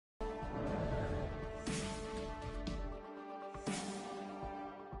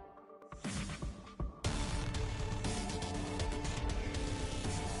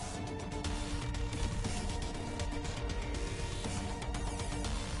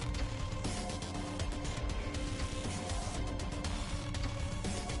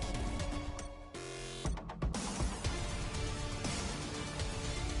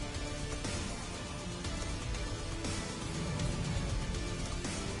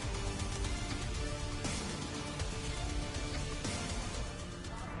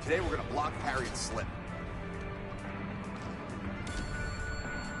Today we're gonna block, parry, and slip.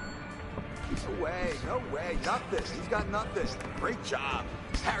 No way, no way, nothing. He's got nothing. Great job.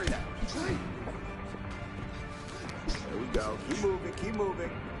 Parry that. There we go. Keep moving, keep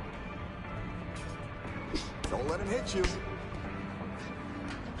moving. Don't let him hit you.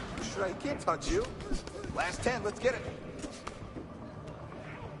 That's right, he can't touch you. Last 10, let's get it.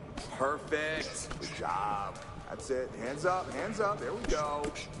 Perfect. Good job. That's it. Hands up, hands up. There we go.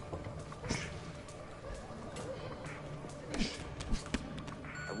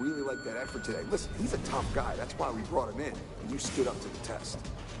 I really like that effort today. Listen, he's a tough guy. That's why we brought him in. And you stood up to the test.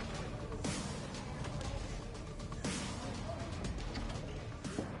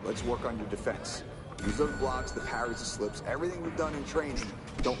 Let's work on your defense. Use those blocks, the parries, the slips, everything we've done in training.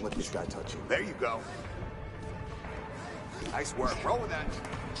 Don't let this guy touch you. There you go. Nice work. Roll with that.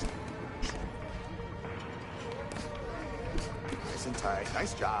 Nice and tight.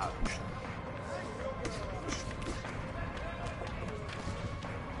 Nice job.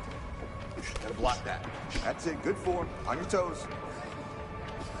 Gotta block that. That's it. Good form. On your toes.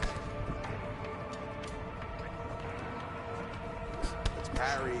 Let's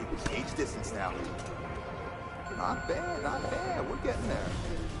parry. Gauge distance now. Not bad, not bad. We're getting there.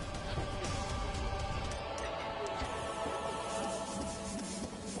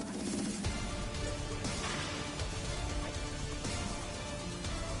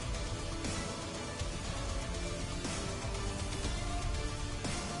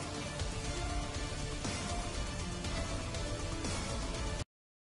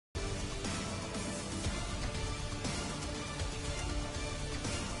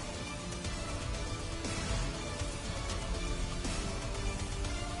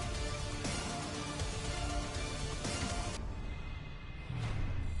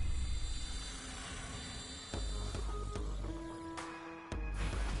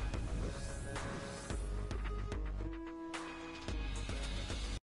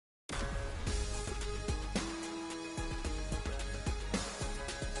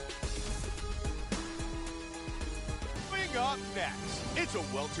 Up next, it's a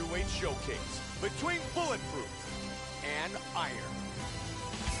welterweight showcase between Bulletproof and Iron.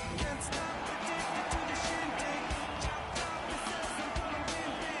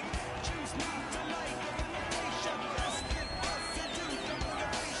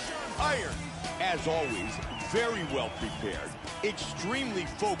 Iron, as always, very well prepared, extremely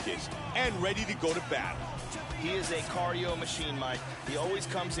focused, and ready to go to battle. He is a cardio machine, Mike. He always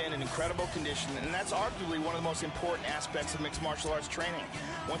comes in incredible condition, and that's arguably one of the most important aspects of mixed martial arts training.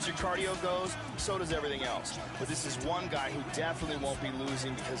 Once your cardio goes, so does everything else. But this is one guy who definitely won't be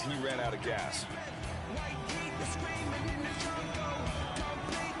losing because he ran out of gas.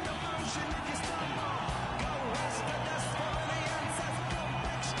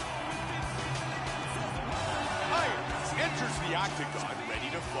 Iron enters the octagon ready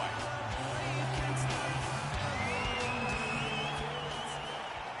to fight.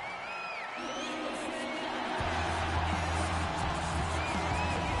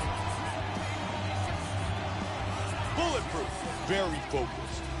 Bulletproof, very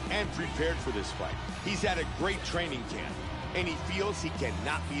focused and prepared for this fight. He's had a great training camp, and he feels he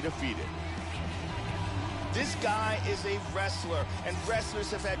cannot be defeated. This guy is a wrestler, and wrestlers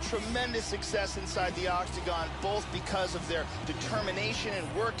have had tremendous success inside the octagon, both because of their determination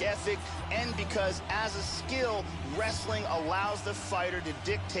and work ethic, and because, as a skill, wrestling allows the fighter to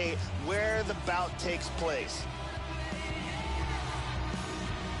dictate where the bout takes place.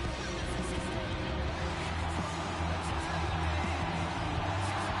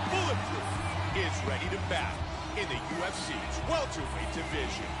 Is ready to battle in the UFC's welterweight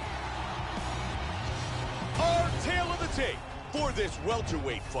division. Our tale of the tape for this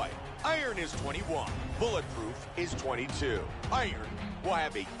welterweight fight. Iron is 21, Bulletproof is 22. Iron will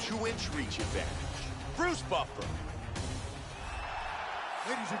have a 2-inch reach advantage. Bruce Buffer.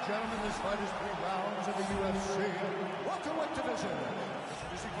 Ladies and gentlemen, this fight is 3 rounds in the UFC welterweight division.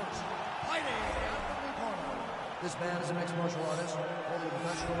 Introducing first, fighting out of the corner. This man is a mixed martial artist holding a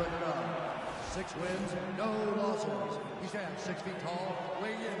professional record of 6 wins, no losses. He stands 6 feet tall,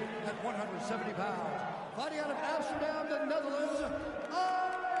 weighing in at 170 pounds. Fighting out of Amsterdam, the Netherlands,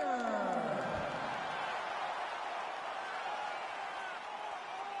 Iron!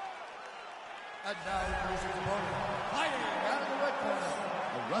 And now introducing his opponent, fighting out of the red corner,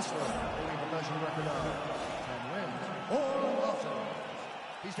 a wrestler holding a professional record of 10 wins, 4 losses.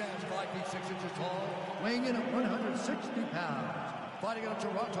 He stands 5 feet 6 inches tall, weighing in at 160 pounds. Fighting out of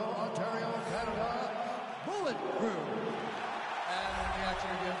Toronto, Ontario, Canada, Bulletproof. And the action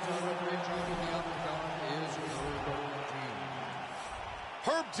begins on the referee in the octagon is your gold team.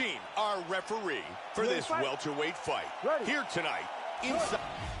 Herb Dean, our referee for this welterweight fight. Here tonight, inside...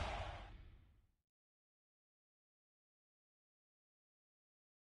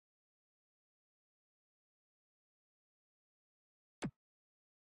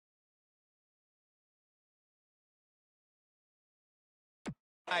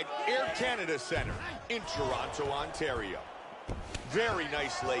 at Air Canada Center in Toronto, Ontario. Very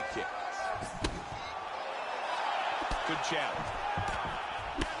nice leg kick. Good jab.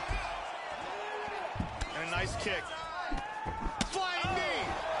 And a nice kick. Flying knee.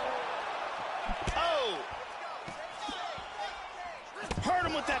 Oh. Hurt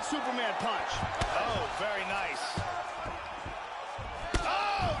him with that Superman punch. Oh, very nice.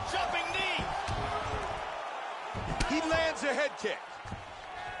 Oh, jumping knee. He lands a head kick.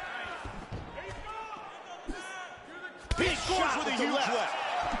 He scores with a huge left.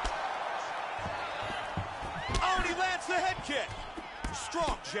 Oh, and he lands the head kick.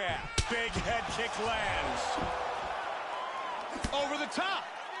 Strong jab. Big head kick lands. Over the top.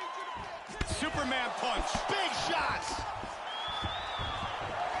 Superman punch. Big shots.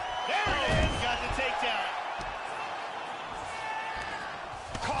 There it is. Got the takedown.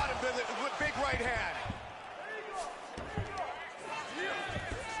 Caught him with big right hand.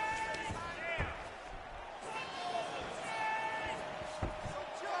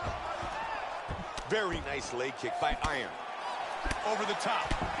 Very nice leg kick by Iron. Over the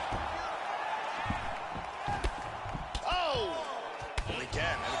top. Oh! And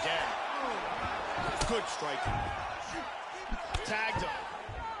again, and again. Good striking. Tagged him.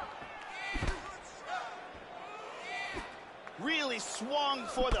 Really swung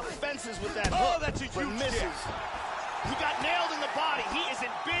for the fences with that hook. Oh, that's a huge misses. kick. He got nailed in the body. He is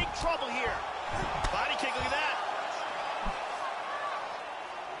in big trouble here. Body kick, look at that.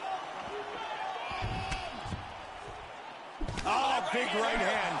 Oh, big right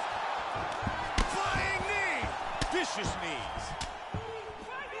hand. Flying knee. Vicious knees.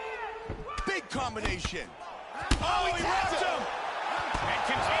 Big combination. Oh, he wrapped him. And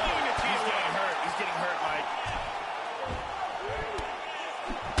continuing to tease. He's getting hurt. He's getting hurt, Mike.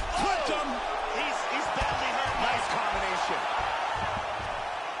 Clipped him. He's badly hurt. Nice combination.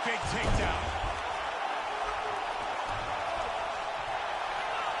 Big takedown.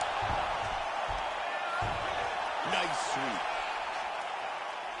 Nice sweep.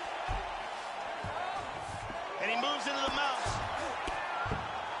 And he moves into the mount.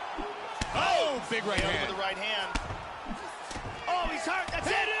 Oh, big right hand. With the right hand. Oh, he's hurt. That's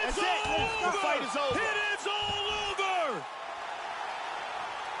it. That's it. The fight is over. It is all over.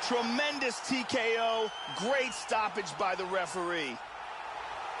 Tremendous TKO. Great stoppage by the referee.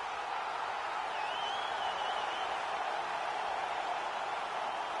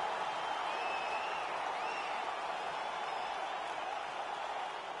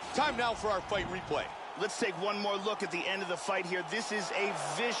 Time now for our fight replay. Let's take one more look at the end of the fight here. This is a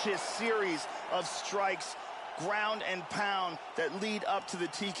vicious series of strikes, ground and pound, that lead up to the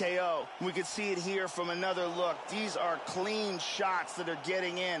TKO. We can see it here from another look. These are clean shots that are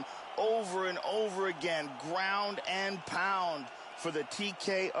getting in over and over again. Ground and pound for the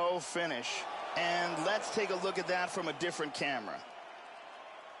TKO finish. And let's take a look at that from a different camera.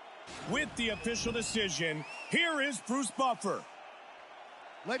 With the official decision, here is Bruce Buffer.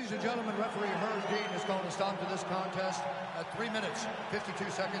 Ladies and gentlemen, referee Herb Dean is going to stop to this contest at 3 minutes, 52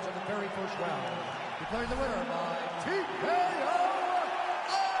 seconds of the very first round. Declaring the winner by TKO.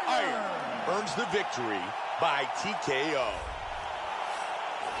 Iron earns the victory by TKO.